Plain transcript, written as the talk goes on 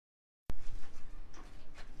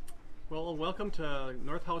Well, welcome to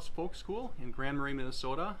North House Folk School in Grand Marais,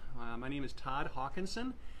 Minnesota. My name is Todd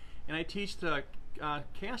Hawkinson, and I teach the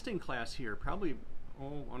casting class here, probably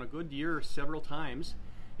on a good year several times.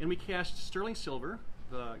 And we cast sterling silver.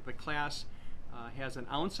 The class has an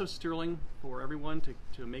ounce of sterling for everyone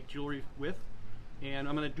to make jewelry with. And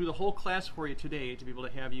I'm going to do the whole class for you today to be able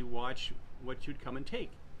to have you watch what you'd come and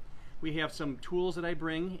take. We have some tools that I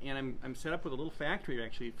bring, and I'm set up with a little factory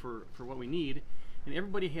actually for what we need. And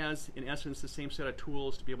everybody has, in essence, the same set of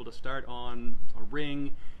tools to be able to start on a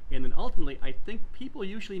ring. And then ultimately, I think people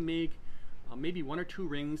usually make maybe one or two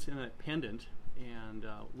rings in a pendant. And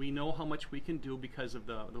we know how much we can do because of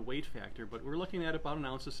the weight factor. But we're looking at about an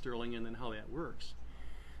ounce of sterling and then how that works.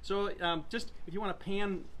 So just if you want to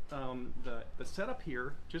pan the setup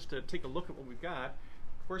here, just to take a look at what we've got.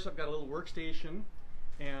 Of course, I've got a little workstation.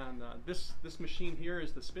 And this machine here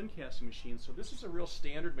is the spin casting machine. So this is a real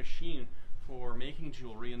standard machine for making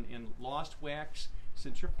jewelry, and lost wax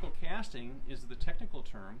centrifugal casting is the technical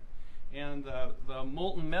term. And the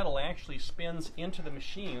molten metal actually spins into the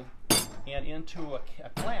machine and into a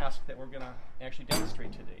flask that we're going to actually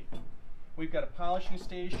demonstrate today. We've got a polishing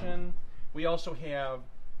station. We also have,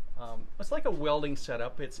 it's like a welding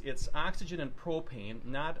setup. It's oxygen and propane,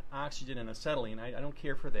 not oxygen and acetylene. I don't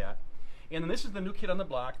care for that. And then this is the new kid on the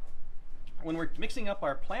block. When we're mixing up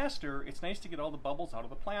our plaster, it's nice to get all the bubbles out of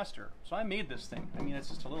the plaster. So I made this thing. I mean, it's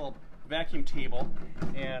just a little vacuum table,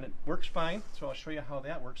 and it works fine. So I'll show you how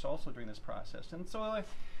that works also during this process. And so,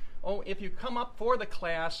 if you come up for the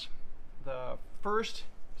class, the first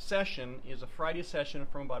session is a Friday session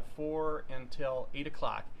from about 4 until 8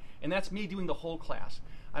 o'clock. And that's me doing the whole class.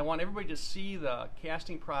 I want everybody to see the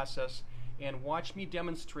casting process and watch me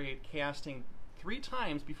demonstrate casting 3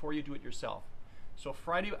 times before you do it yourself. So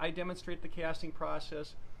Friday I demonstrate the casting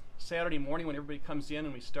process. Saturday morning when everybody comes in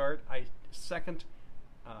and we start,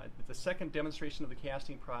 the second demonstration of the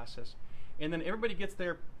casting process. And then everybody gets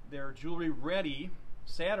their jewelry ready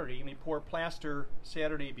Saturday, and we pour plaster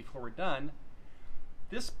Saturday before we're done.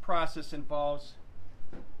 This process involves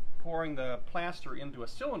pouring the plaster into a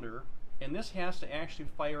cylinder, and this has to actually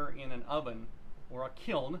fire in an oven or a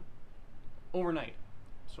kiln overnight.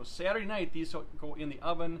 So Saturday night these go in the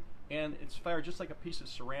oven, and it's fired just like a piece of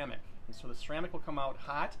ceramic. And so the ceramic will come out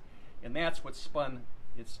hot, and that's what's spun.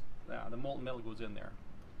 It's the molten metal goes in there.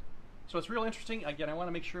 So it's real interesting. Again, I want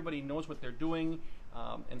to make sure everybody knows what they're doing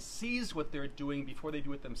and sees what they're doing before they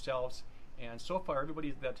do it themselves. And so far,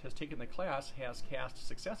 everybody that has taken the class has cast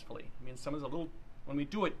successfully. I mean, some is a little, when we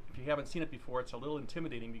do it, if you haven't seen it before, it's a little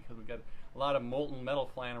intimidating because we've got a lot of molten metal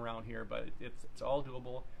flying around here, but it's all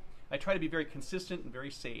doable. I try to be very consistent and very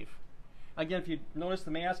safe. Again, if you notice the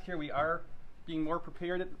mask here, we are being more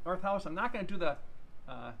prepared at North House. I'm not going to do the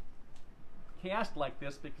cast like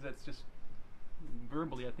this because it's just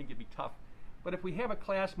verbally, I think it'd be tough. But if we have a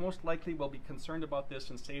class, most likely we'll be concerned about this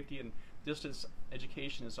and safety, and distance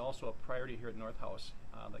education is also a priority here at North House.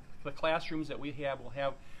 The classrooms that we have will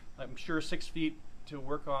have, I'm sure, 6 feet to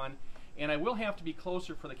work on, and I will have to be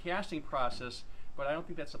closer for the casting process, but I don't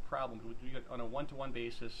think that's a problem. We'll do it on a one-to-one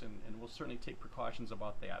basis, and we'll certainly take precautions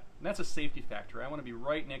about that. And that's a safety factor. I want to be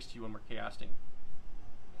right next to you when we're casting.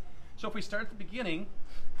 So if we start at the beginning,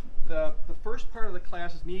 the first part of the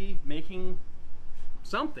class is me making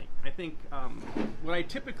something. I think what I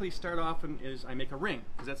typically start off in is I make a ring,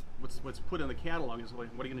 because that's what's put in the catalog is what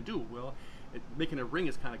are you going to do? Well, making a ring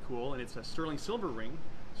is kind of cool, and it's a sterling silver ring,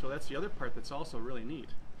 so that's the other part that's also really neat.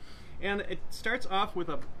 And it starts off with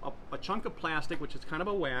a chunk of plastic, which is kind of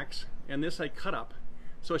a wax, and this I cut up.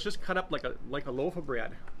 So it's just cut up like a loaf of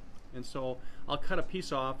bread. And so I'll cut a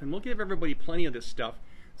piece off, and we'll give everybody plenty of this stuff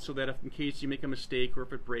so that if in case you make a mistake or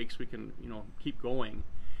if it breaks, we can keep going.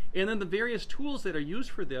 And then the various tools that are used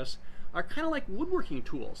for this are kind of like woodworking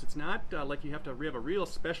tools. It's not like you have to have a real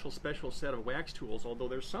special set of wax tools, although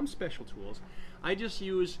there's some special tools. I just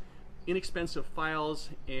use inexpensive files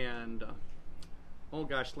and oh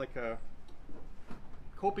gosh, like a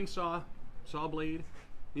coping saw blade.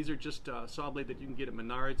 These are just saw blade that you can get at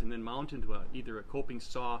Menards and then mount into either a coping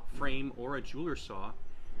saw frame or a jeweler saw.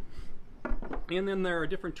 And then there are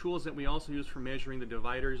different tools that we also use for measuring. The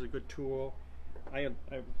divider is a good tool. I've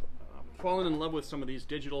fallen in love with some of these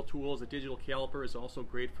digital tools. The digital caliper is also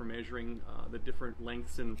great for measuring the different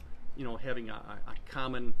lengths and having a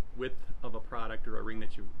common width of a product or a ring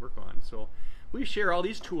that you work on. So we share all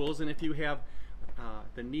these tools, and if you have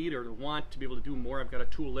the need or the want to be able to do more, I've got a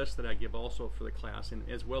tool list that I give also for the class, and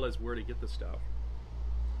as well as where to get the stuff.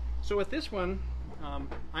 So with this one,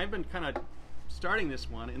 I've been kind of starting this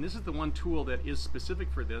one, and this is the one tool that is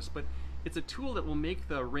specific for this, but it's a tool that will make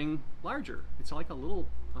the ring larger. It's like a little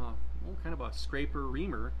kind of a scraper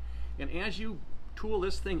reamer, And as you tool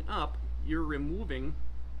this thing up, you're removing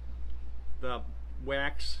the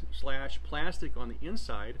wax / plastic on the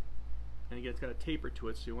inside, and again, it's got a taper to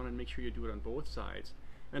it, so you want to make sure you do it on both sides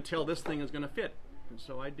until this thing is going to fit. And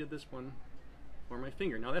so I did this one for my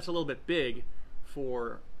finger. Now that's a little bit big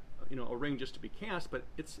for, you know, a ring just to be cast, but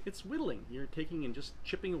it's whittling. You're taking and just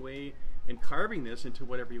chipping away and carving this into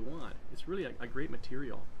whatever you want. It's really a great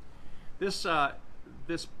material. This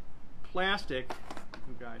this plastic,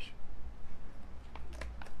 oh gosh,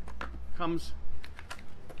 comes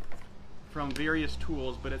from various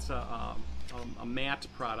tools, but it's a matte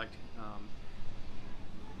product,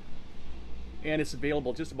 and it's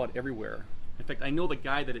available just about everywhere. In fact, I know the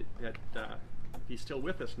guy that he's still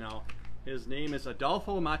with us now. His name is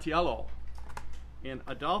Adolfo Mattiello, and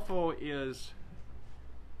Adolfo is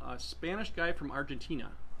a Spanish guy from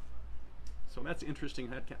Argentina. So that's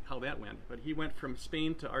interesting how that went. But he went from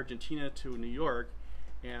Spain to Argentina to New York,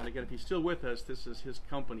 and again, if he's still with us, this is his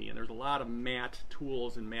company, and there's a lot of matte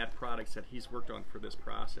tools and matte products that he's worked on for this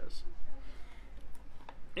process.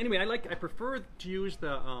 Anyway, I prefer to use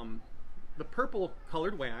the purple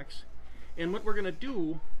colored wax, and what we're going to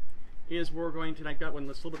do is we're going to, and I've got one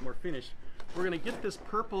that's a little bit more finished, we're going to get this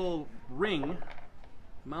purple ring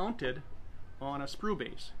mounted on a sprue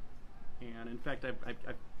base. And in fact,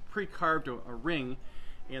 I've pre-carved a ring,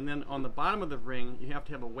 and then on the bottom of the ring you have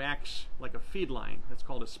to have a wax, like a feed line, that's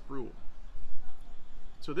called a sprue.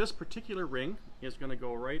 So this particular ring is going to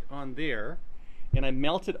go right on there, and I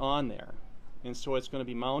melt it on there, and so it's going to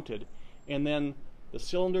be mounted, and then the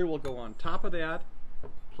cylinder will go on top of that,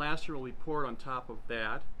 plaster will be poured on top of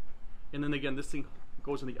that, and then again this thing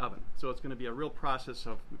goes in the oven. So it's going to be a real process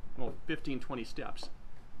of 15-20 steps.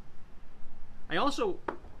 I also,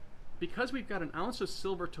 because we've got an ounce of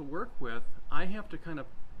silver to work with, I have to kind of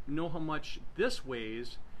know how much this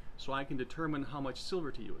weighs so I can determine how much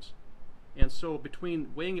silver to use. And so between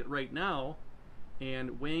weighing it right now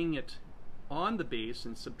and weighing it on the base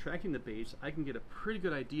and subtracting the base, I can get a pretty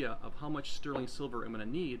good idea of how much sterling silver I'm going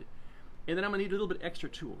to need. And then I'm going to need a little bit extra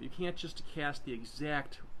too. You can't just cast the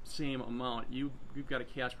exact same amount. You've got to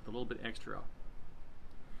cast with a little bit extra.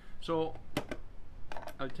 So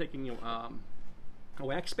I'm taking a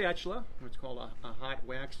wax spatula, what's called a hot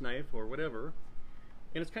wax knife or whatever,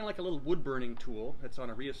 and it's kind of like a little wood burning tool that's on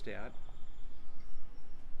a rheostat.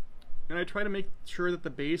 And I try to make sure that the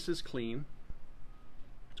base is clean.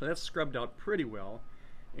 So that's scrubbed out pretty well.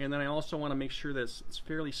 And then I also want to make sure that it's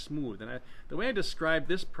fairly smooth. And the way I describe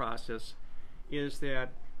this process is that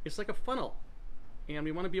it's like a funnel. And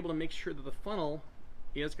we want to be able to make sure that the funnel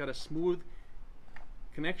has got a smooth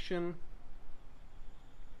connection,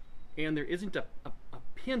 and there isn't a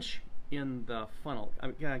pinch in the funnel.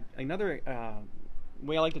 Another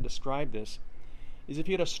way I like to describe this is if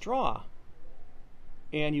you had a straw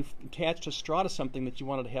and you've attached a straw to something that you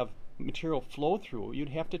wanted to have material flow through, you'd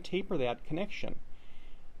have to taper that connection.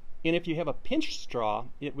 And if you have a pinched straw,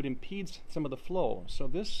 it would impede some of the flow. So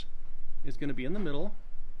this is going to be in the middle,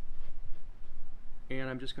 and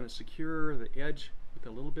I'm just going to secure the edge with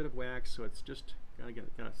a little bit of wax, so it's just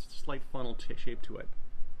got a slight funnel shape to it.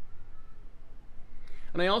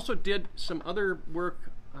 And I also did some other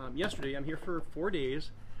work yesterday. I'm here for 4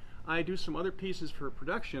 days. I do some other pieces for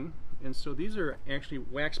production, and so these are actually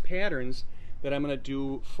wax patterns that I'm going to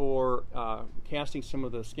do for casting some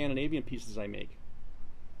of the Scandinavian pieces I make.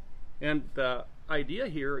 And the idea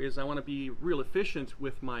here is I want to be real efficient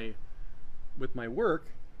with my work,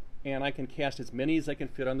 and I can cast as many as I can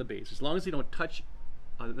fit on the base. As long as they don't touch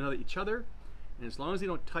each other, and as long as they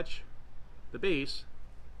don't touch the base,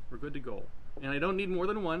 we're good to go. And I don't need more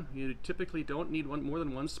than one. You typically don't need more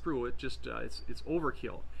than one sprue. It just it's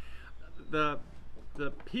overkill. The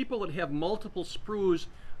people that have multiple sprues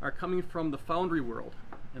are coming from the foundry world,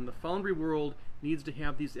 and the foundry world needs to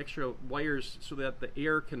have these extra wires so that the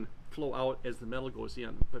air can flow out as the metal goes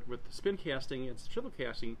in. But with the spin casting, it's triple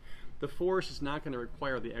casting, the force is not going to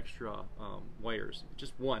require the extra wires.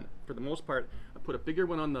 Just one. For the most part, I put a bigger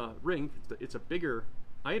one on the ring. It's a bigger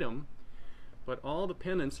item, but all the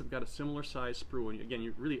pendants have got a similar size sprue, and again,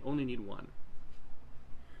 you really only need one.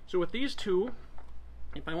 So with these two,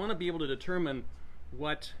 if I want to be able to determine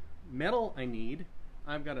what metal I need,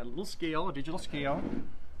 I've got a little scale, a digital scale,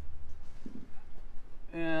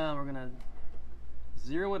 and we're going to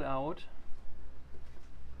zero it out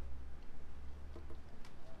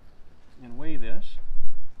and weigh this.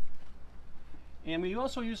 And we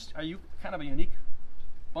also use kind of a unique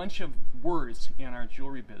bunch of words in our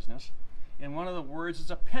jewelry business, and one of the words is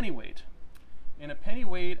a pennyweight. And a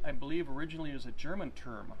pennyweight, I believe, originally is a German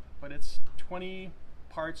term, but it's 20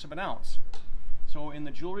 parts of an ounce. So in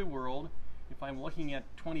the jewelry world, if I'm looking at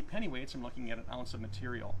 20 pennyweights, I'm looking at an ounce of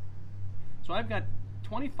material. So I've got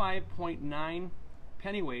 25.9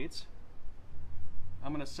 pennyweights.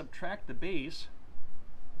 I'm going to subtract the base.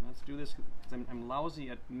 Let's do this because I'm lousy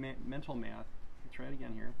at mental math. Let's try it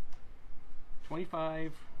again here.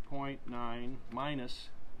 25.9 minus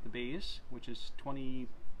the base, which is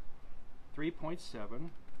 23.7,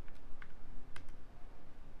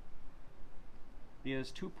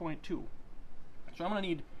 is 2.2. So I'm going to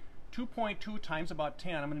need 2.2 times about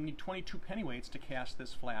 10. I'm going to need 22 pennyweights to cast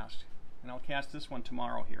this flask. And I'll cast this one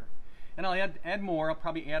tomorrow here. And I'll add more. I'll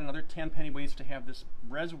probably add another 10 pennyweights to have this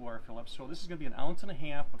reservoir fill up. So this is going to be 1.5 ounces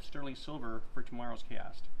of sterling silver for tomorrow's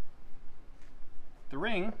cast. The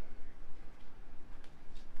ring,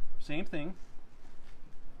 same thing.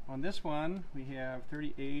 On this one, we have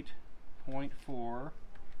 38.4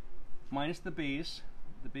 minus the base.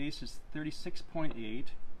 The base is 36.8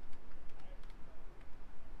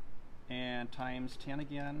 and times 10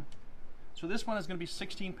 again. So this one is going to be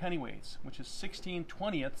 16 pennyweights, which is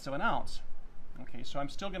 16/20ths of an ounce. Okay, so I'm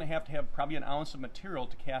still going to have probably 1 ounce of material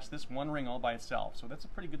to cast this one ring all by itself. So that's a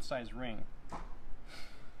pretty good sized ring.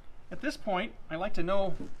 At this point, I like to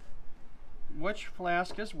know which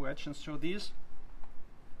flask is which, and so these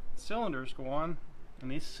cylinders go on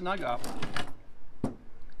and they snug up.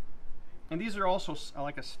 And these are also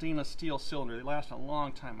like a stainless steel cylinder. They last a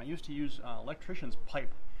long time. I used to use electrician's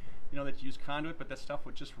pipe, you know, that you use conduit, but that stuff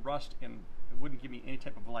would just rust and it wouldn't give me any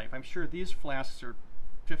type of life. I'm sure these flasks are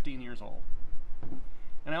 15 years old.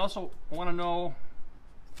 And I also want to know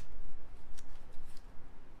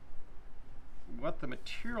what the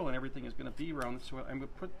material and everything is going to be around. So I'm going to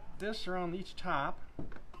put this around each top.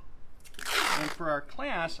 And for our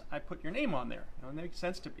class, I put your name on there. You know, it makes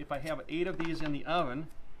sense to, if I have 8 of these in the oven,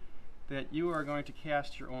 that you are going to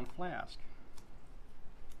cast your own flask.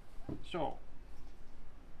 So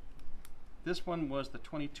this one was the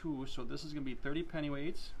 22, so this is going to be 30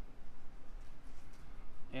 pennyweights.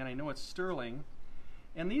 And I know it's sterling.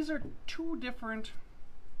 And these are 2 different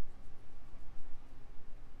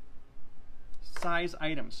size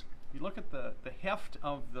items. You look at the heft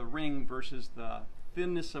of the ring versus the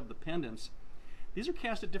thinness of the pendants. These are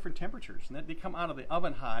cast at different temperatures, and they come out of the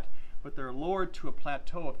oven hot, but they're lowered to a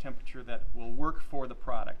plateau of temperature that will work for the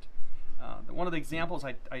product. One of the examples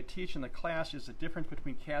I teach in the class is the difference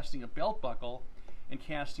between casting a belt buckle and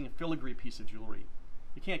casting a filigree piece of jewelry.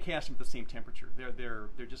 You can't cast them at the same temperature.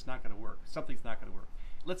 They're just not going to work. Something's not going to work.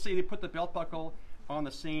 Let's say they put the belt buckle on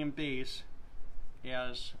the same base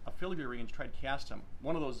as a filigree ring and try to cast them.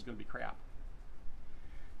 One of those is going to be crap.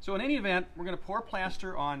 So in any event, we're going to pour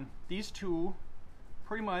plaster on these 2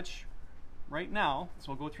 pretty much right now.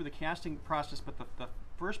 So we'll go through the casting process, but the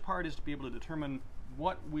first part is to be able to determine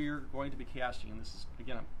what we're going to be casting. And this is,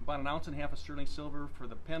 again, about 1.5 ounces of sterling silver for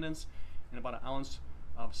the pendants and about 1 ounce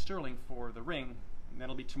of sterling for the ring. And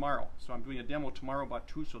that'll be tomorrow. So I'm doing a demo tomorrow about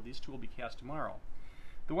 2, so these 2 will be cast tomorrow.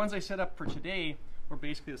 The ones I set up for today were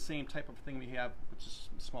basically the same type of thing we have, which is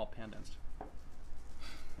small pendants.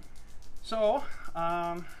 So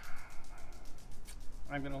I'm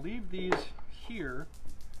going to leave these here,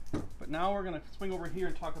 but now we're going to swing over here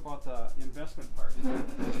and talk about the investment part.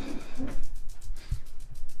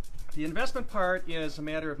 The investment part is a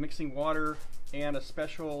matter of mixing water and a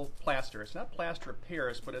special plaster. It's not plaster of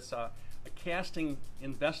Paris, but it's a casting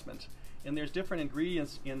investment. And there's different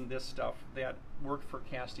ingredients in this stuff that work for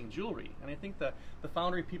casting jewelry. And I think the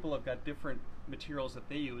foundry people have got different materials that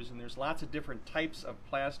they use, and there's lots of different types of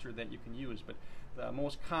plaster that you can use. But the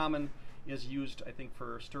most common is used, I think,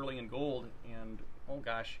 for sterling and gold. And oh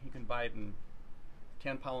gosh, you can buy it in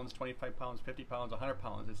 10 pounds, 25 pounds, 50 pounds, 100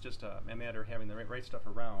 pounds. It's just a matter of having the right stuff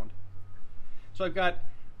around. So I've got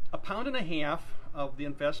 1.5 pounds of the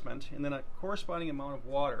investment and then a corresponding amount of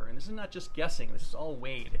water. And this is not just guessing, this is all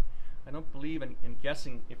weighed. I don't believe in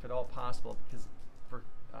guessing if at all possible, because for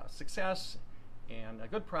success and a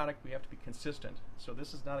good product, we have to be consistent. So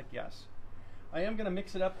this is not a guess. I am going to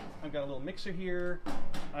mix it up. I've got a little mixer here.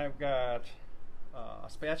 I've got a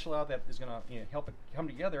spatula that is going to help it come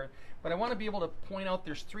together. But I want to be able to point out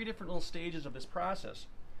there's 3 different little stages of this process.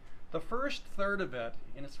 The first third of it,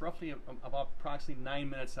 and it's roughly about approximately 9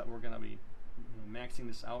 minutes that we're going to be maxing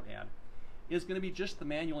this out at, is going to be just the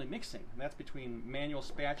manually mixing. And that's between manual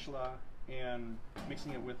spatula and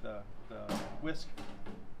mixing it with the whisk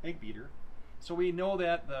egg beater. So we know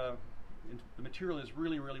that the material is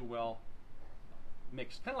really, really well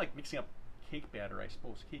mixed. Kind of like mixing up cake batter, I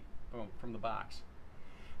suppose, cake from the box.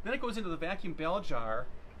 Then it goes into the vacuum bell jar,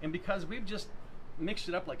 and because we've just mixed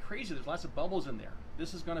it up like crazy, there's lots of bubbles in there.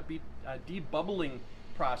 This is going to be debubbling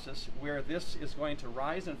process where this is going to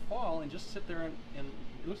rise and fall and just sit there and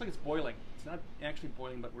it looks like it's boiling. It's not actually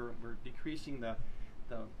boiling, but we're decreasing the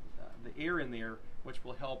air in there, which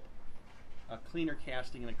will help a cleaner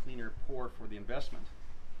casting and a cleaner pour for the investment.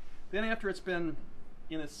 Then after it's been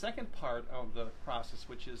in the second part of the process,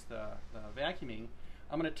 which is the vacuuming,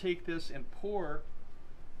 I'm going to take this and pour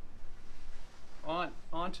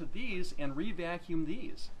onto these and re-vacuum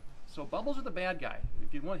these. So bubbles are the bad guy.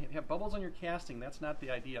 If you want to have bubbles on your casting, that's not the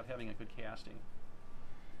idea of having a good casting.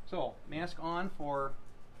 So mask on for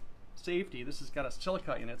safety. This has got a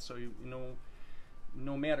silica in it, so you know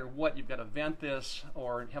no matter what, you've got to vent this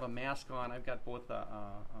or have a mask on. I've got both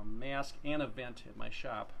a mask and a vent at my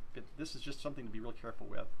shop, but this is just something to be real careful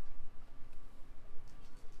with.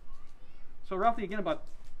 So roughly, again, about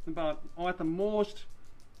at the most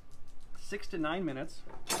 6 to 9 minutes,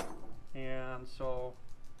 and so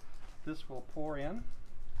this will pour in.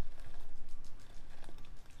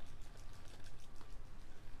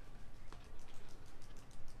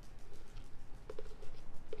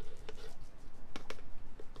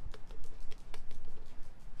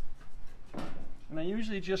 And I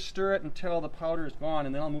usually just stir it until the powder is gone,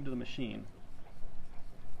 and then I'll move to the machine.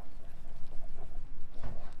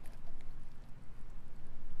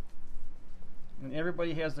 And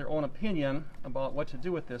everybody has their own opinion about what to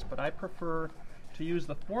do with this, but I prefer to use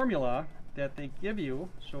the formula that they give you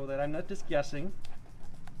so that I'm not just guessing,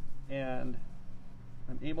 and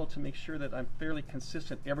I'm able to make sure that I'm fairly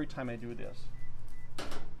consistent every time I do this.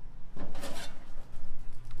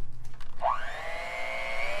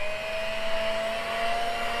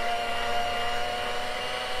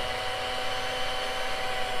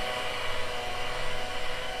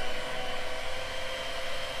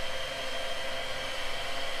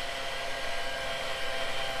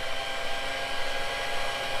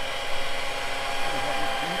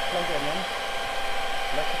 Plug that in,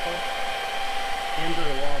 electrical, into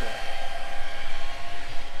the water.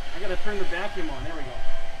 I gotta turn the vacuum on, there we go.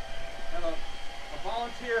 I have a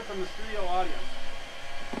volunteer from the studio audience.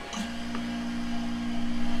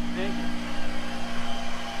 Thank you.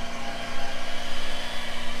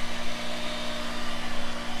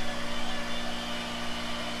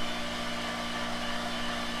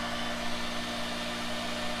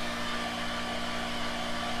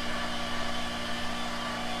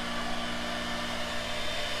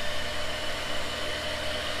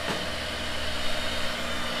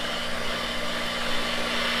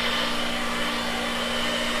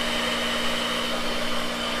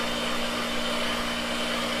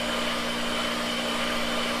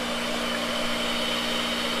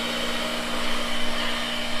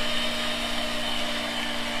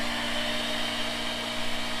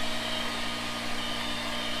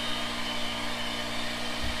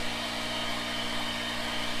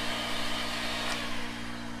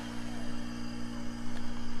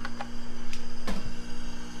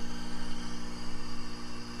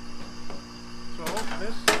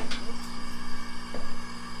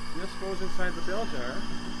 This goes inside the bell jar,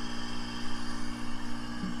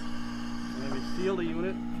 and then we seal the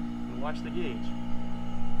unit and watch the gauge.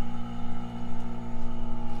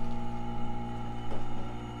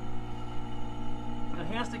 It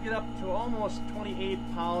has to get up to almost 28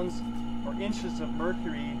 pounds or inches of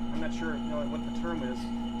mercury, I'm not sure what the term is,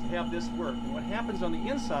 to have this work. And what happens on the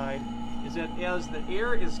inside is that as the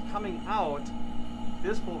air is coming out,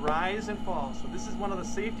 this will rise and fall. So this is one of the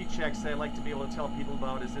safety checks that I like to be able to tell people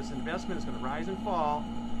about, is this investment is going to rise and fall,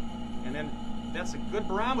 and then that's a good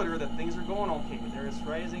barometer that things are going okay. There it's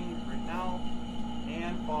rising right now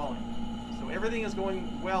and falling. So everything is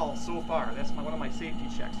going well so far. That's one of my safety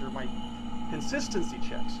checks, or my consistency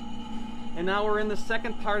checks. And now we're in the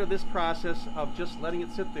second part of this process of just letting it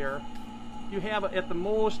sit there. You have at the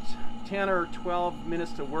most 10 or 12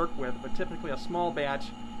 minutes to work with, but typically a small batch,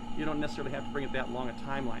 you don't necessarily have to bring it that long a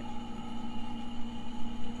timeline.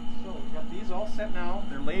 So we've got these all set now.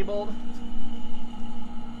 They're labeled.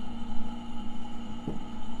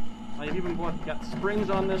 I've even got springs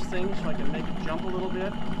on this thing so I can make it jump a little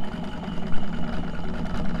bit.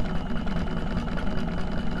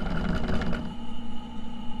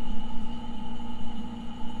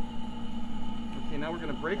 Okay, now we're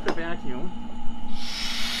going to break the vacuum.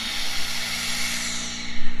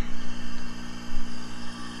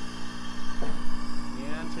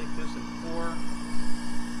 Take this and pour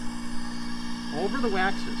over the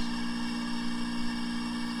waxes.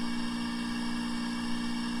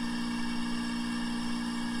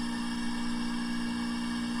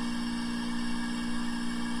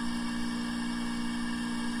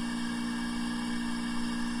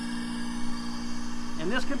 And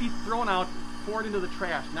this can be thrown out poured into the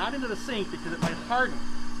trash, not into the sink because it might harden,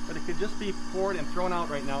 but it could just be poured and thrown out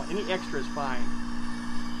right now. Any extra is fine.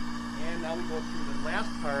 And now we go through the last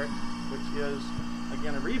part, which is,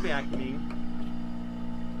 again, a re-vacuuming.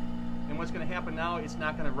 And what's going to happen now, it's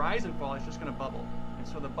not going to rise and fall, it's just going to bubble. And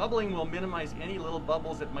so the bubbling will minimize any little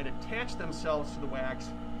bubbles that might attach themselves to the wax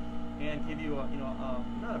and give you,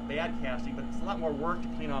 not a bad casting, but it's a lot more work to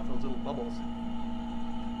clean off those little bubbles.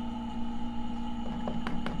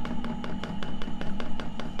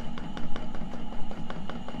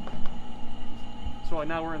 So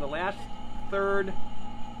now we're in the last third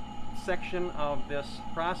section of this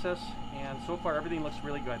process, and so far everything looks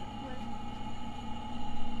really good.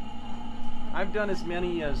 I've done as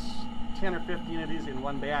many as 10 or 15 of these in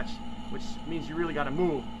one batch, which means you really got to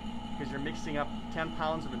move because you're mixing up 10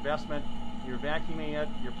 pounds of investment, you're vacuuming it,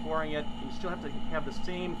 you're pouring it, and you still have to have the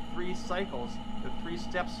same 3 cycles, the 3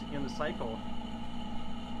 steps in the cycle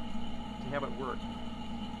to have it work.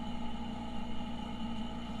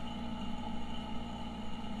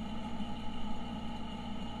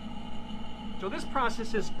 So this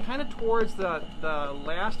process is kind of towards the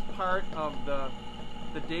last part of the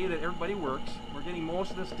day that everybody works. We're getting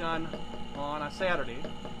most of this done on a Saturday,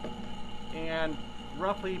 and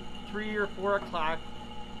roughly 3 or 4 o'clock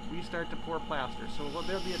we start to pour plaster. So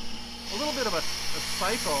there'll be a little bit of a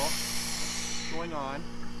cycle going on.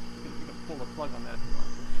 You can pull the plug on that if you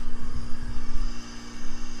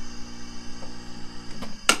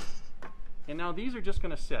want. And now these are just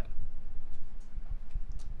going to sit.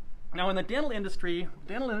 Now in the dental industry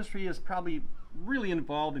is probably really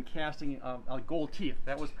involved in casting gold teeth.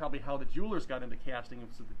 That was probably how the jewelers got into casting.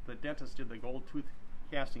 So the dentists did the gold tooth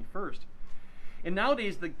casting first. And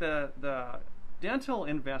nowadays the dental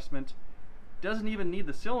investment doesn't even need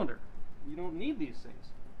the cylinder. You don't need these things.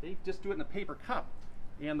 They just do it in a paper cup,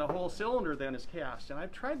 and the whole cylinder then is cast. And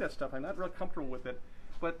I've tried that stuff. I'm not real comfortable with it,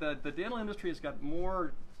 but the dental industry has got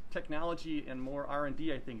more technology and more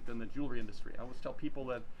R&D, I think, than the jewelry industry. I always tell people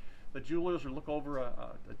that the jewelers will look over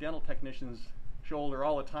a dental technician's shoulder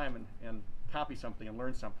all the time and copy something and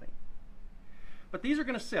learn something. But these are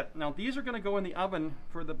going to sit. Now these are going to go in the oven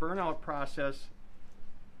for the burnout process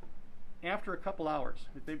after a couple hours.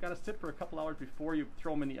 They've got to sit for a couple hours before you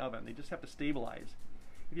throw them in the oven. They just have to stabilize.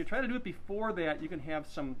 If you try to do it before that, you can have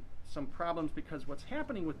some problems, because what's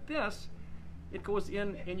happening with this, it goes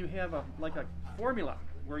in and you have like a formula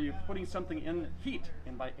where you're putting something in heat,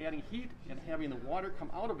 and by adding heat and having the water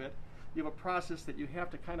come out of it, you have a process that you have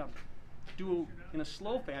to kind of do in a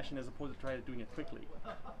slow fashion as opposed to try to doing it quickly.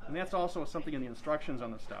 And that's also something in the instructions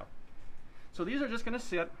on the stuff. So these are just going to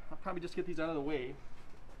sit. I'll probably just get these out of the way.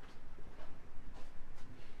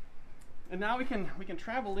 And now we can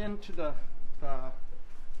travel into the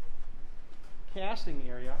casting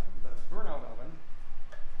area, the burnout oven.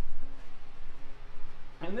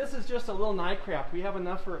 And this is just a little nightcraft. We have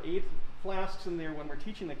enough for 8 flasks in there when we're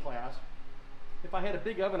teaching the class. If I had a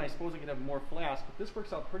big oven, I suppose I could have more flasks, but this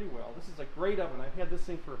works out pretty well. This is a great oven. I've had this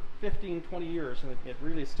thing for 15, 20 years, and it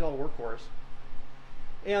really is still a workhorse.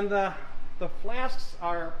 And the flasks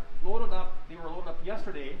are loaded up. They were loaded up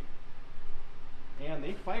yesterday, and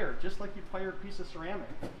they fire just like you fire a piece of ceramic.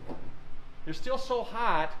 They're still so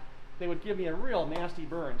hot, they would give me a real nasty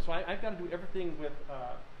burn. So I've got to do everything with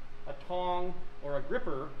a tong or a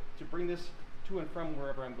gripper to bring this to and from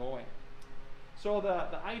wherever I'm going. So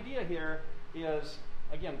the idea here is,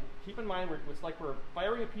 again, keep in mind it's like we're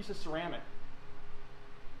firing a piece of ceramic.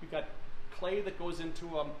 We've got clay that goes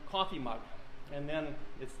into a coffee mug, and then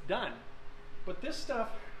it's done. But this stuff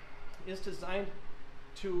is designed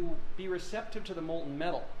to be receptive to the molten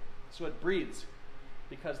metal, so it breathes.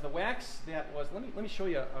 Because the wax that was, let me show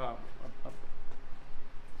you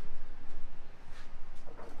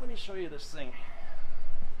let me show you this thing.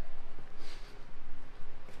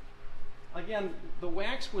 Again, the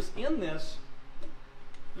wax was in this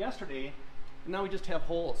yesterday, and now we just have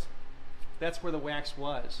holes. That's where the wax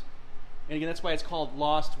was. And again, that's why it's called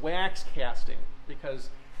lost wax casting, because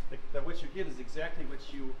what you get is exactly what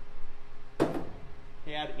you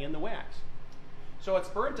had in the wax. So it's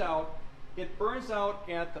burnt out. It burns out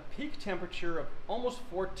at the peak temperature of almost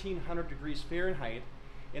 1400 degrees Fahrenheit,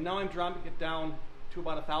 and now I'm dropping it down to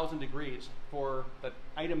about 1000 degrees for the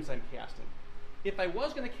items I'm casting. If I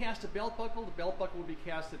was going to cast a belt buckle, the belt buckle would be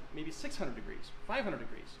cast at maybe 600 degrees, 500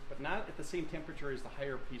 degrees, but not at the same temperature as the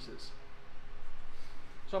higher pieces.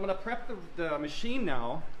 So I'm going to prep the machine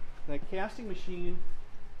now, the casting machine,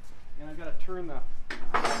 and I've got to turn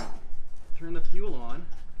the fuel on.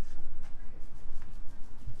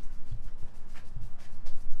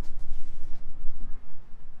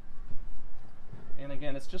 And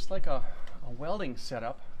again, it's just like a welding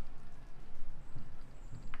setup.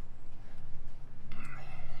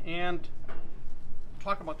 and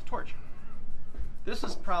talk about the torch. This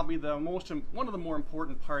is probably one of the more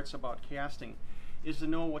important parts about casting, is to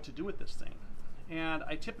know what to do with this thing. And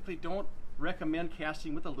I typically don't recommend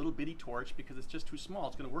casting with a little bitty torch because it's just too small.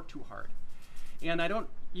 It's going to work too hard. And I don't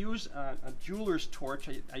use a jeweler's torch.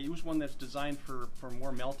 I use one that's designed for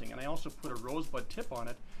more melting. And I also put a rosebud tip on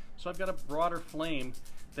it, so I've got a broader flame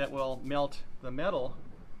that will melt the metal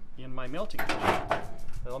in my melting dish.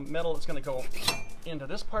 The metal is going to go into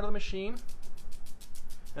this part of the machine.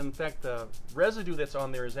 And in fact, the residue that's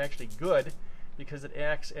on there is actually good because it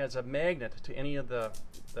acts as a magnet to any of the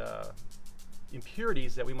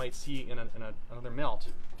impurities that we might see in another melt.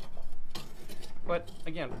 But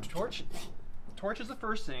again, torch is the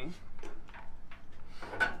first thing.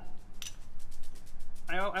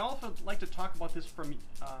 I also like to talk about this from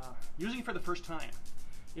using for the first time.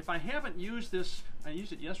 If I haven't used this, I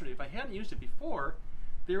used it yesterday, if I hadn't used it before,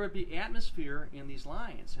 there would be atmosphere in these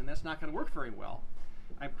lines, and that's not going to work very well.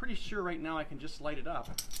 I'm pretty sure right now I can just light it up,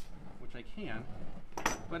 which I can.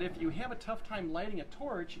 But if you have a tough time lighting a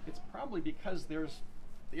torch, it's probably because there's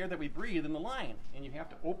the air that we breathe in the line, and you have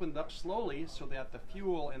to open it up slowly so that the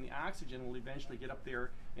fuel and the oxygen will eventually get up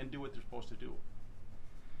there and do what they're supposed to do.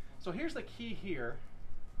 So here's the key here,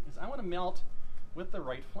 is I want to melt with the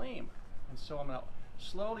right flame. And so I'm going to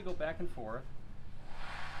slowly go back and forth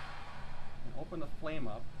and open the flame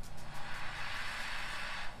up.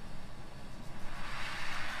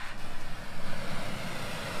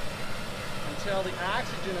 Until the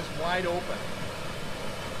oxygen is wide open.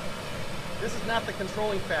 This is not the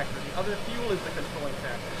controlling factor. The other fuel is the controlling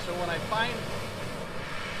factor. So when I find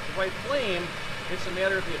the right flame, it's a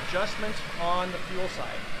matter of the adjustment on the fuel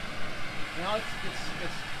side. Now let's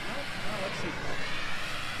see.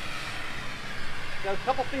 Got a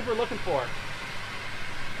couple things we're looking for.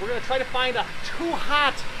 We're going to try to find a too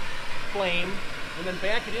hot flame and then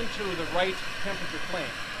back it into the right temperature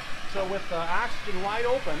flame. So with the oxygen wide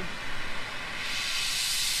open,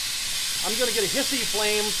 I'm going to get a hissy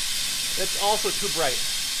flame that's also too bright.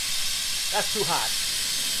 That's too hot.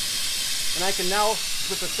 And I can now,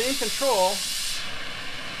 with the same control,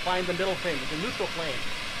 find the middle flame, the neutral flame.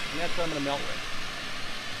 And that's what I'm going to melt with.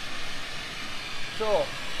 So,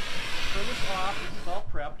 turn this off. This is all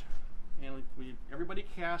prepped. And everybody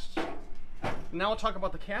casts. Now we'll talk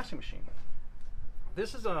about the casting machine.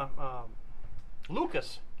 This is a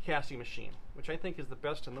Lucas casting machine, which I think is the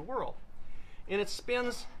best in the world. And it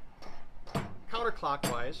spins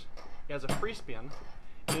counterclockwise as a free spin,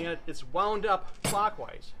 and it's wound up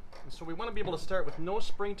clockwise. And so we want to be able to start with no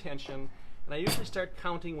spring tension, and I usually start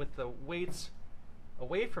counting with the weights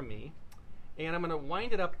away from me, and I'm going to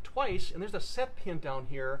wind it up twice, and there's a set pin down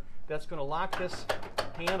here that's going to lock this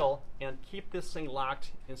handle and keep this thing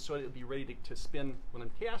locked, and so it'll be ready to spin when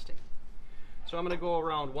I'm casting. So I'm going to go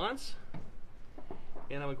around once,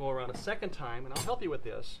 and I'm going to go around a second time, and I'll help you with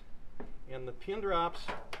this. And the pin drops,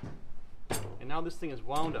 and now this thing is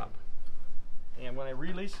wound up. And when I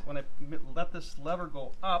let this lever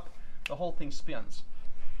go up, the whole thing spins.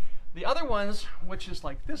 The other ones, which is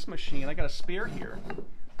like this machine, I got a spare here.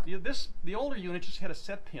 The older unit just had a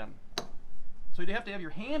set pin. So you'd have to have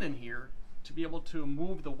your hand in here to be able to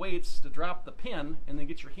move the weights to drop the pin and then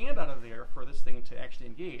get your hand out of there for this thing to actually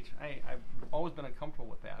engage. I've always been uncomfortable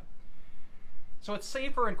with that. So it's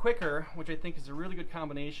safer and quicker, which I think is a really good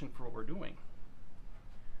combination for what we're doing.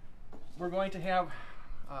 We're going to have,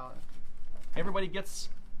 everybody gets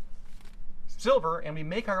silver, and we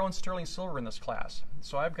make our own sterling silver in this class.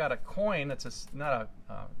 So I've got a coin that's not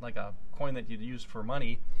like a coin that you'd use for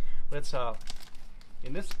money, but it's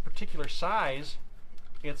in this particular size,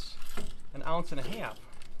 it's 1.5 ounces.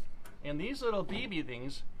 And these little BB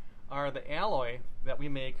things are the alloy that we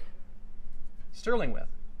make sterling with.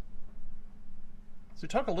 So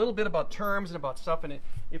talk a little bit about terms and about stuff, and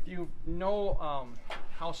if you know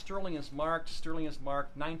how sterling is marked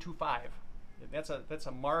 925. That's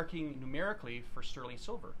a marking numerically for sterling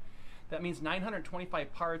silver. That means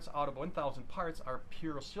 925 parts out of 1,000 parts are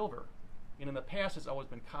pure silver, and in the past it's always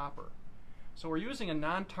been copper. So we're using a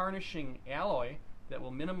non-tarnishing alloy that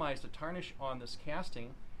will minimize the tarnish on this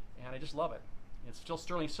casting, and I just love it. It's still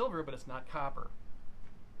sterling silver, but it's not copper.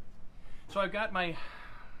 So I've got my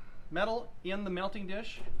metal in the melting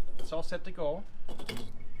dish. It's all set to go.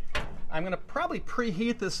 I'm going to probably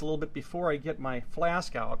preheat this a little bit before I get my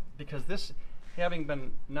flask out, because this, having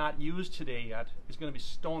been not used today yet, is going to be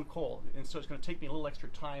stone cold, and so it's going to take me a little extra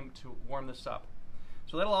time to warm this up.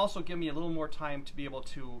 So that'll also give me a little more time to be able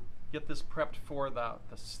to get this prepped for the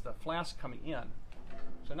flask coming in.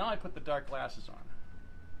 So now I put the dark glasses on.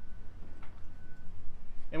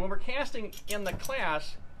 And when we're casting in the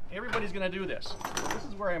class, everybody's going to do this. This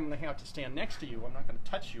is where I'm going to have to stand next to you. I'm not going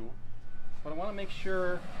to touch you, but I want to make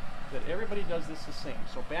sure that everybody does this the same.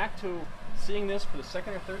 So back to seeing this for the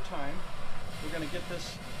second or third time. We're going to get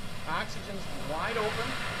this oxygen wide open.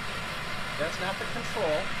 That's not the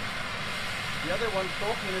control. The other one,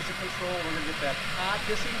 propane, is the control. We're going to get that hot,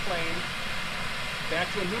 hissing flame back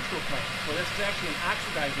to a neutral flame. So this is actually an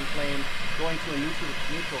oxidizing flame going to a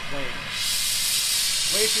neutral flame.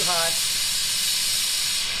 Way too hot.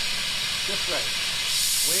 Just right.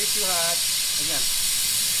 Way too hot. Again.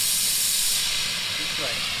 Just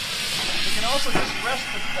right. You can also just rest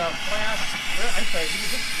the flask. I'm sorry. You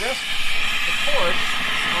can just rest the torch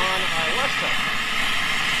on our left side.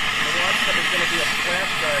 The left side is going to be a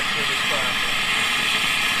splash guard for this process.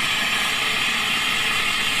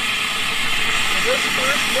 This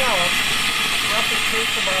first melt roughly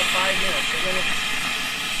takes about 5 minutes. And then the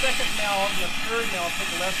second melt and the third melt take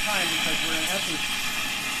less time because we're in essence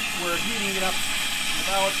heating it up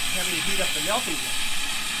without having to heat up the melting point.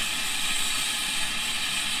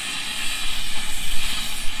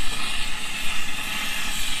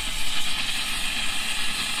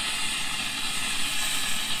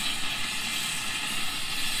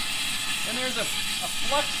 And there's a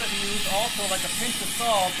flux that we use also, like a pinch of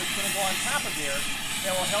salt, that's going to go on top of there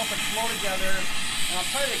that will help it flow together. And I'll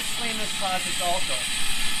try to explain this process also.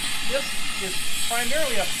 This is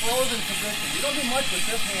primarily a frozen position. We don't do much with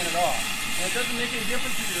this hand at all. And it doesn't make any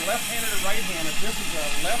difference if you're left-handed or right-handed. This is a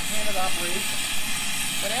left-handed operation.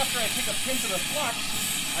 But after I take a pinch of the flux,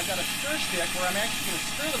 I've got a stir stick where I'm actually going to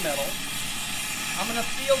stir the metal. I'm going to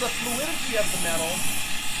feel the fluidity of the metal.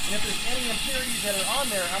 And if there's any impurities that are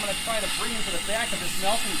on there, I'm going to try to bring them to the back of this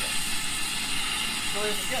melting dish. So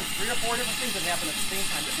there's, again, 3 or 4 different things that happen at the same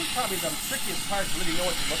time. This is probably the trickiest part to really know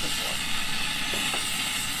what you're looking for.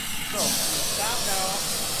 So, I'm going to stop now.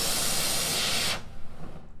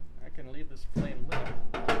 I can leave this flame lit.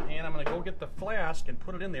 And I'm going to go get the flask and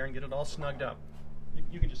put it in there and get it all snugged up.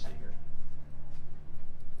 You can just sit here.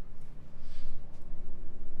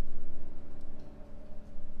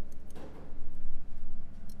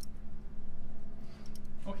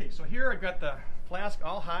 Okay, so here I've got the flask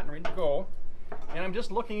all hot and ready to go, and I'm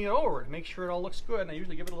just looking it over to make sure it all looks good, and I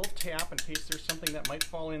usually give it a little tap in case there's something that might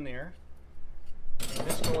fall in there. And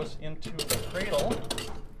this goes into the cradle,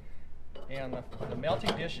 and the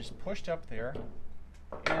melting dish is pushed up there,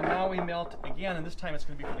 and now we melt again, and this time it's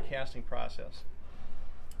going to be for the casting process.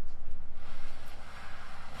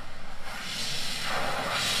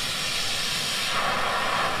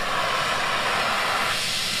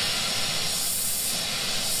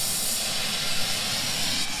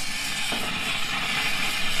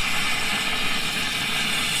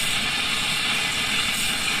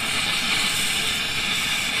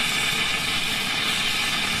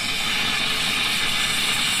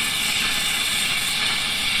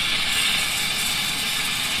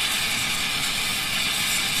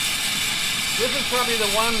 This is probably the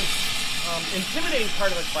one intimidating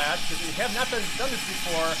part of the class, because if you have not done this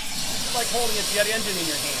before, it's like holding a jet engine in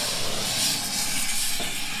your hand.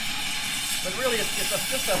 But really, it's just a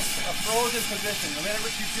frozen position. No matter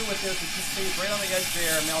what you do with this, it just stays right on the edge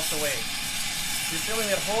there and melts away. You're filling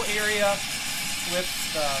that whole area with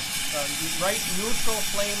the right neutral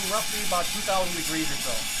flame, roughly about 2,000 degrees or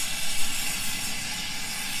so.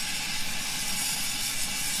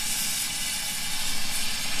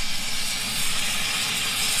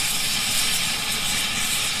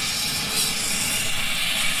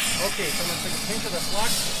 Okay, so I'm going to take a pinch of the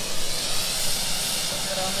flux, put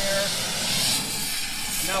that on there.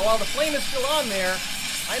 Now while the flame is still on there,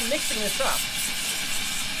 I'm mixing this up.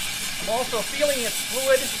 I'm also feeling its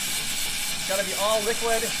fluid. It's got to be all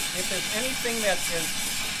liquid. If there's anything that is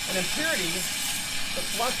an impurity, the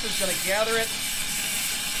flux is going to gather it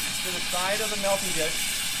to the side of the melting dish.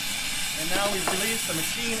 And now we release the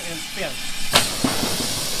machine and spin.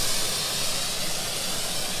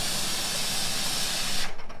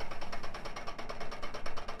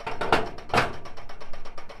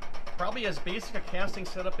 Probably as basic a casting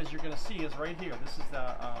setup as you're going to see is right here. This is the,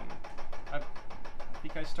 I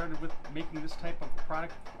think I started with making this type of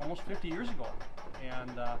product almost 50 years ago. And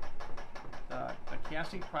the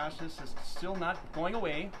casting process is still not going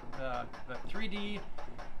away. The 3D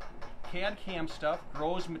CAD CAM stuff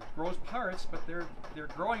grows parts, but they're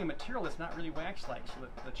growing a material that's not really wax-like. So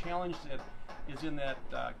the challenge that is in that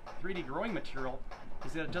 3D growing material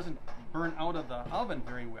is that it doesn't burn out of the oven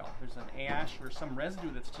very well. There's an ash or some residue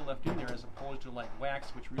that's still left in there, as opposed to like wax,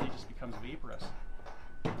 which really just becomes vaporous.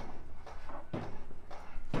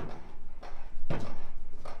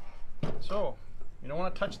 So, you don't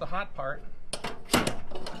want to touch the hot part.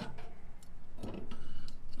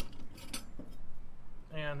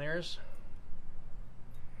 And there's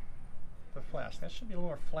the flash. That should be a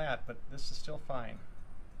little more flat, but this is still fine.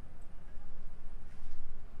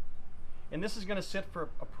 And this is going to sit for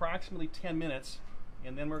approximately 10 minutes,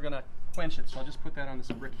 and then we're going to quench it. So I'll just put that on this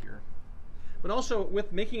brick here. But also,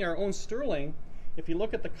 with making our own sterling, if you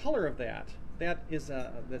look at the color of that,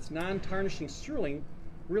 that's non-tarnishing sterling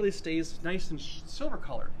really stays nice and silver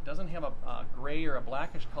colored. It doesn't have a gray or a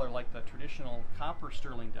blackish color like the traditional copper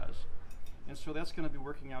sterling does. And so that's going to be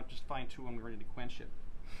working out just fine too when we're ready to quench it.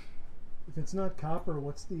 If it's not copper,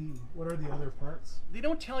 what are the other parts? They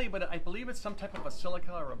don't tell you, but I believe it's some type of a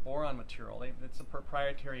silica or a boron material. It's a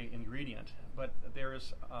proprietary ingredient. But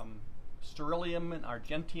there's sterlium and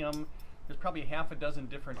argentium. There's probably half a dozen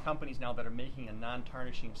different companies now that are making a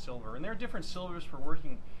non-tarnishing silver. And there are different silvers for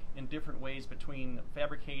working in different ways between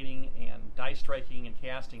fabricating and die striking and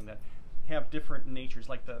casting that have different natures.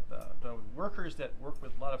 Like the workers that work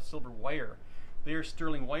with a lot of silver wire, their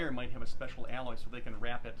sterling wire might have a special alloy so they can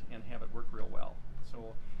wrap it and have it work real well.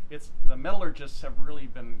 So the metallurgists have really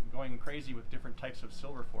been going crazy with different types of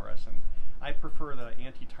silver for us, and I prefer the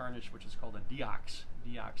anti-tarnish, which is called a Diox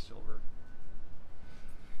silver.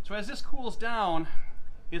 So as this cools down,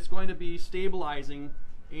 it's going to be stabilizing,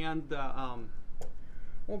 and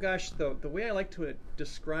oh gosh, the way I like to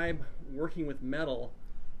describe working with metal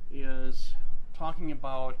is talking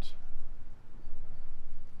about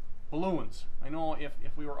balloons. I know if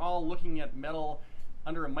we were all looking at metal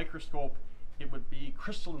under a microscope, it would be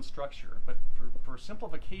crystalline structure. But for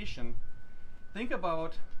simplification, think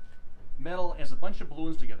about metal as a bunch of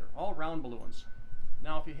balloons together, all round balloons.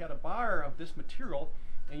 Now, if you had a bar of this material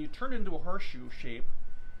and you turned it into a horseshoe shape,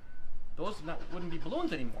 those wouldn't be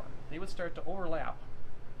balloons anymore. They would start to overlap.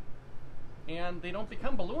 And they don't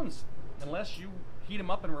become balloons unless you heat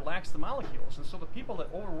them up and relax the molecules. And so the people that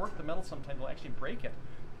overwork the metal sometimes will actually break it,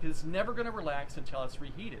 because it's never going to relax until it's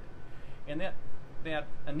reheated. And that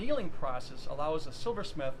annealing process allows a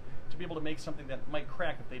silversmith to be able to make something that might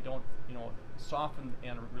crack if they don't, soften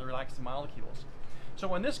and relax the molecules. So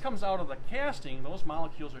when this comes out of the casting, those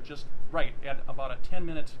molecules are just right at about a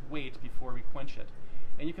 10-minute wait before we quench it.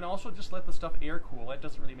 And you can also just let the stuff air cool. That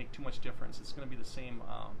doesn't really make too much difference. It's going to be the same.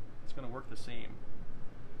 It's going to work the same.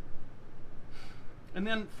 And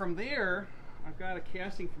then from there, I've got a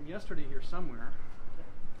casting from yesterday here somewhere.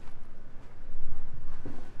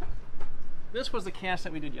 This was the cast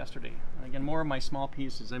that we did yesterday. And again, more of my small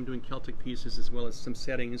pieces. I'm doing Celtic pieces as well as some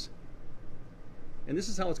settings. And this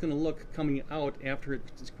is how it's going to look coming out after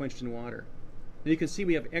it's quenched in water. And you can see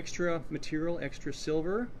we have extra material, extra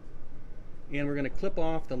silver. And we're going to clip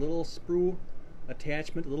off the little sprue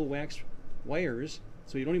attachment, the little wax wires,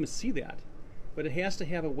 so you don't even see that. But it has to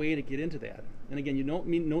have a way to get into that. And again, you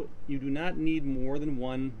do not need more than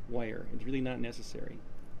one wire. It's really not necessary.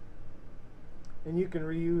 And you can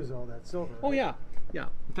reuse all that silver. Oh, right? yeah. Yeah.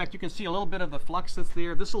 In fact, you can see a little bit of the flux that's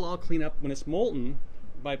there. This will all clean up when it's molten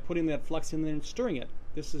by putting that flux in there and stirring it.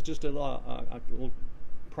 This is just a little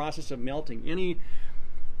process of melting.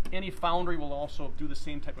 Any foundry will also do the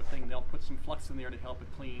same type of thing. They'll put some flux in there to help it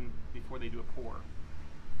clean before they do a pour.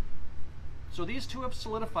 So these two have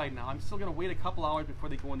solidified now. I'm still going to wait a couple hours before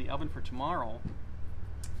they go in the oven for tomorrow.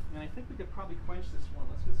 And I think we could probably quench this one.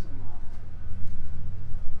 Let's get some...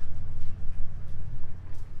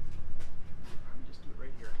 just do it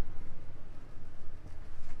right here.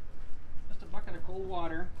 Just a bucket of cold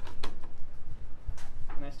water.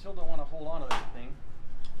 And I still don't want to hold on to that thing.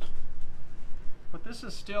 But this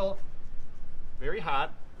is still very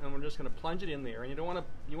hot, and we're just going to plunge it in there. And you want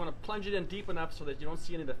to plunge it in deep enough so that you don't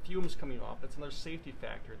see any of the fumes coming off. That's another safety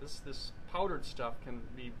factor. This powdered stuff can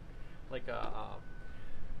be like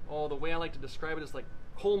the way I like to describe it is like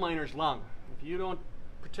coal miner's lung. If you don't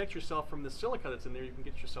protect yourself from the silica that's in there, you can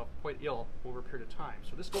get yourself quite ill over a period of time.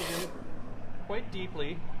 So this goes in quite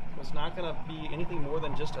deeply. So it's not going to be anything more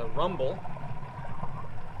than just a rumble.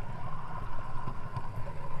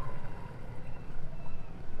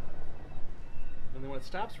 And then when it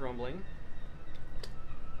stops rumbling,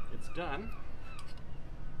 it's done,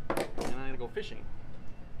 and I'm going to go fishing.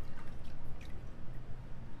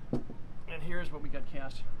 And here's what we got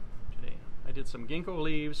cast today. I did some ginkgo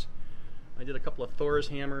leaves, I did a couple of Thor's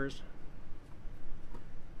hammers,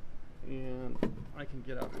 and I can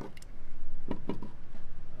get a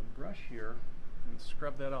brush here and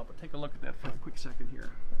scrub that out, but take a look at that for a quick second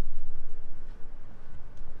here.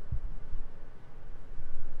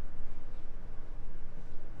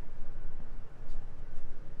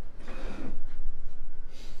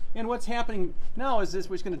 And what's happening now is this,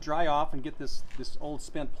 we're just going to dry off and get this old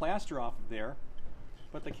spent plaster off of there.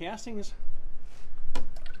 But the castings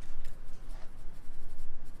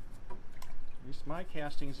at least my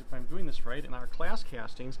castings, if I'm doing this right, and our class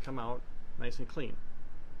castings come out nice and clean.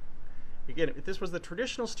 Again, if this was the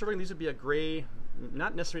traditional sterling, these would be a gray,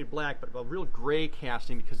 not necessarily black, but a real gray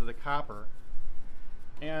casting because of the copper.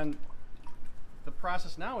 And the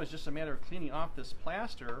process now is just a matter of cleaning off this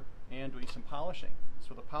plaster and doing some polishing.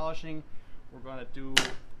 So the polishing, we're going to do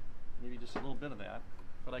maybe just a little bit of that,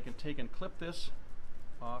 but I can take and clip this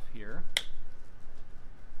off here.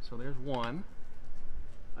 So there's one.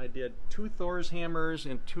 I did 2 Thor's hammers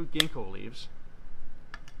and 2 ginkgo leaves.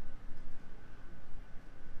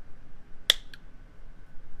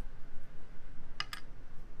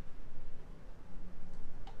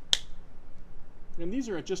 And these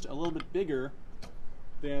are just a little bit bigger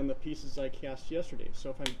than the pieces I cast yesterday.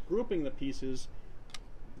 So if I'm grouping the pieces,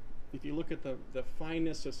 if you look at the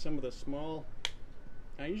fineness of some of the small,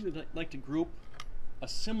 I usually like to group a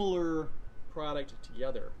similar product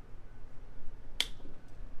together.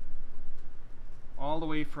 All the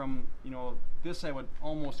way from, you know, this I would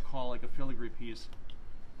almost call like a filigree piece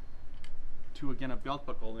to, again, a belt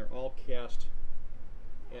buckle. They're all cast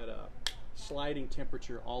at a sliding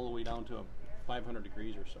temperature all the way down to 500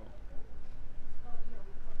 degrees or so.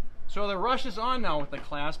 So the rush is on now with the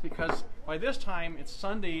class because by this time it's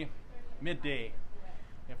Sunday midday.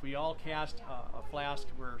 If we all cast a flask,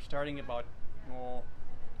 we're starting about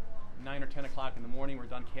 9 or 10 o'clock in the morning. We're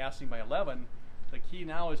done casting by 11. The key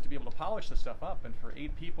now is to be able to polish this stuff up, and for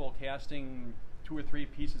 8 people casting 2 or 3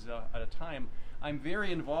 pieces at a time, I'm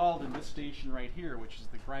very involved in this station right here, which is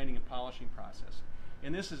the grinding and polishing process.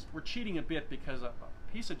 And this is, we're cheating a bit because a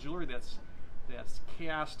piece of jewelry that's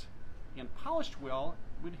cast and polished well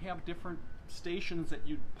would have different stations that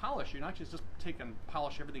you'd polish. You're not just take and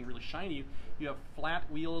polish everything really shiny. You have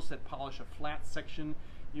flat wheels that polish a flat section.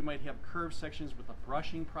 You might have curved sections with a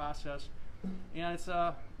brushing process. And it's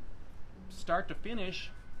a start to finish,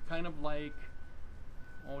 kind of like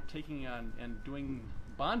taking and doing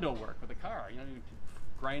Bondo work with a car. You know,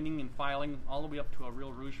 grinding and filing all the way up to a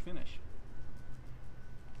real rouge finish.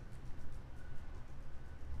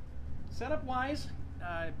 Setup-wise,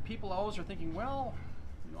 people always are thinking, well,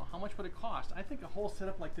 you know, how much would it cost? I think a whole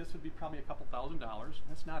setup like this would be probably a couple $1,000s.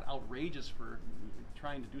 That's not outrageous for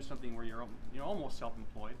trying to do something where you're almost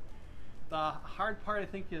self-employed. The hard part, I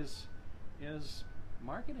think, is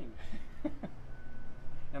marketing.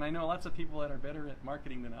 And I know lots of people that are better at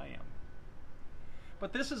marketing than I am.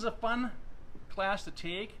 But this is a fun class to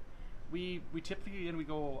take. We typically we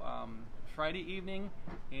go Friday evening,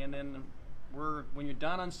 and then when you're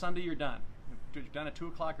done on Sunday, you're done. If you're done at 2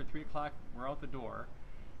 o'clock or 3 o'clock, we're out the door.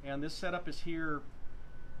 And this setup is here.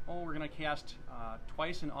 We're going to cast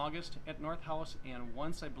twice in August at North House and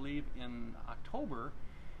once, I believe, in October.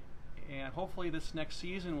 And hopefully this next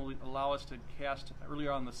season will allow us to cast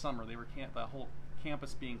earlier on in the summer. They were the whole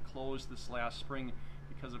campus being closed this last spring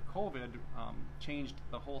because of COVID changed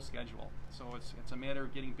the whole schedule. So it's a matter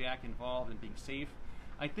of getting back involved and being safe.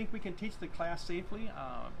 I think we can teach the class safely.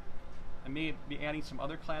 I may be adding some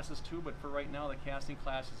other classes too, but for right now the casting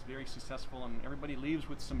class is very successful and everybody leaves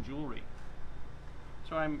with some jewelry.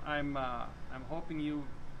 So I'm hoping you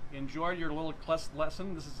enjoyed your little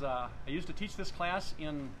lesson. This is I used to teach this class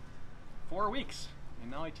in 4 weeks,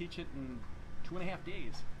 and now I teach it in 2.5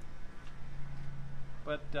 days.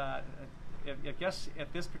 But I guess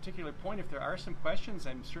at this particular point, if there are some questions,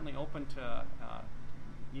 I'm certainly open to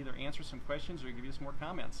either answer some questions or give you some more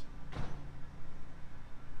comments.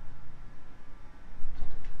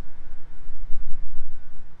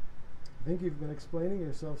 I think you've been explaining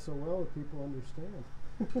yourself so well that people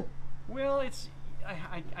understand. Well,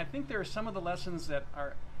 I think there are some of the lessons that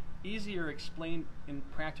are easier explained in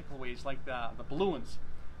practical ways, like the balloons.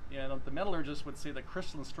 You know, the metallurgist would say the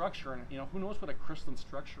crystalline structure, and who knows what a crystalline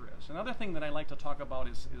structure is. Another thing that I like to talk about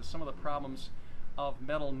is some of the problems of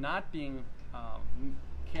metal not being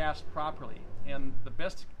cast properly. And the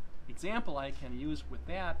best example I can use with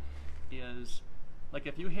that is, like,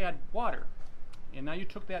 if you had water, and now you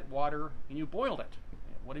took that water and you boiled it.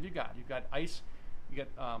 What have you got? You've got ice, you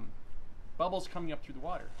got bubbles coming up through the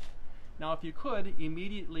water. Now if you could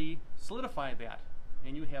immediately solidify that,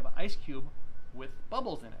 and you have an ice cube with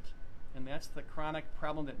bubbles in it. And that's the chronic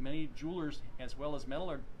problem that many jewelers as well as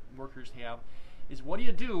metal workers have, is what do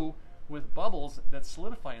you do with bubbles that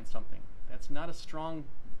solidify in something? That's not a strong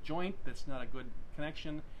joint, that's not a good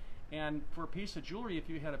connection. And for a piece of jewelry, if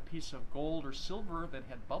you had a piece of gold or silver that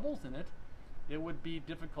had bubbles in it, it would be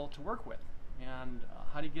difficult to work with. And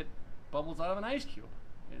how do you get bubbles out of an ice cube?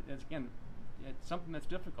 Again, it's something that's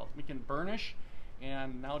difficult. We can burnish,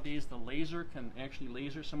 and nowadays the laser can actually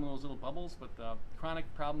laser some of those little bubbles, but the chronic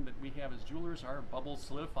problem that we have as jewelers are bubbles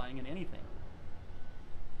solidifying in anything.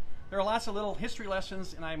 there are lots of little history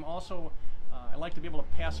lessons, and I'm also I like to be able to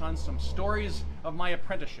pass on some stories of my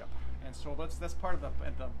apprenticeship. And so that's part of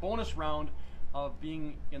the bonus round of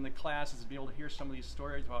being in the class, is to be able to hear some of these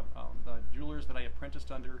stories about the jewelers that I apprenticed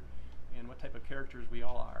under and what type of characters we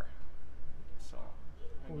all are. So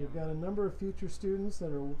well, we've got a number of future students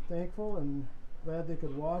that are thankful and glad they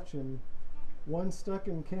could watch, and one stuck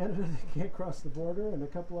in Canada that can't cross the border, and a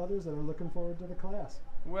couple others that are looking forward to the class.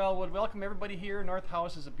 Well, would welcome everybody here. North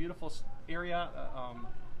House is a beautiful area.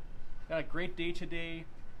 Got a great day today.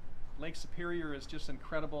 Lake Superior is just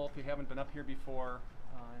incredible if you haven't been up here before.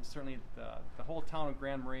 And certainly the whole town of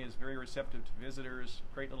Grand Marais is very receptive to visitors.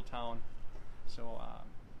 Great little town. So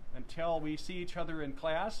until we see each other in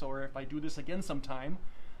class, or if I do this again sometime,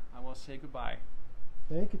 I will say goodbye.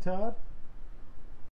 Thank you, Todd.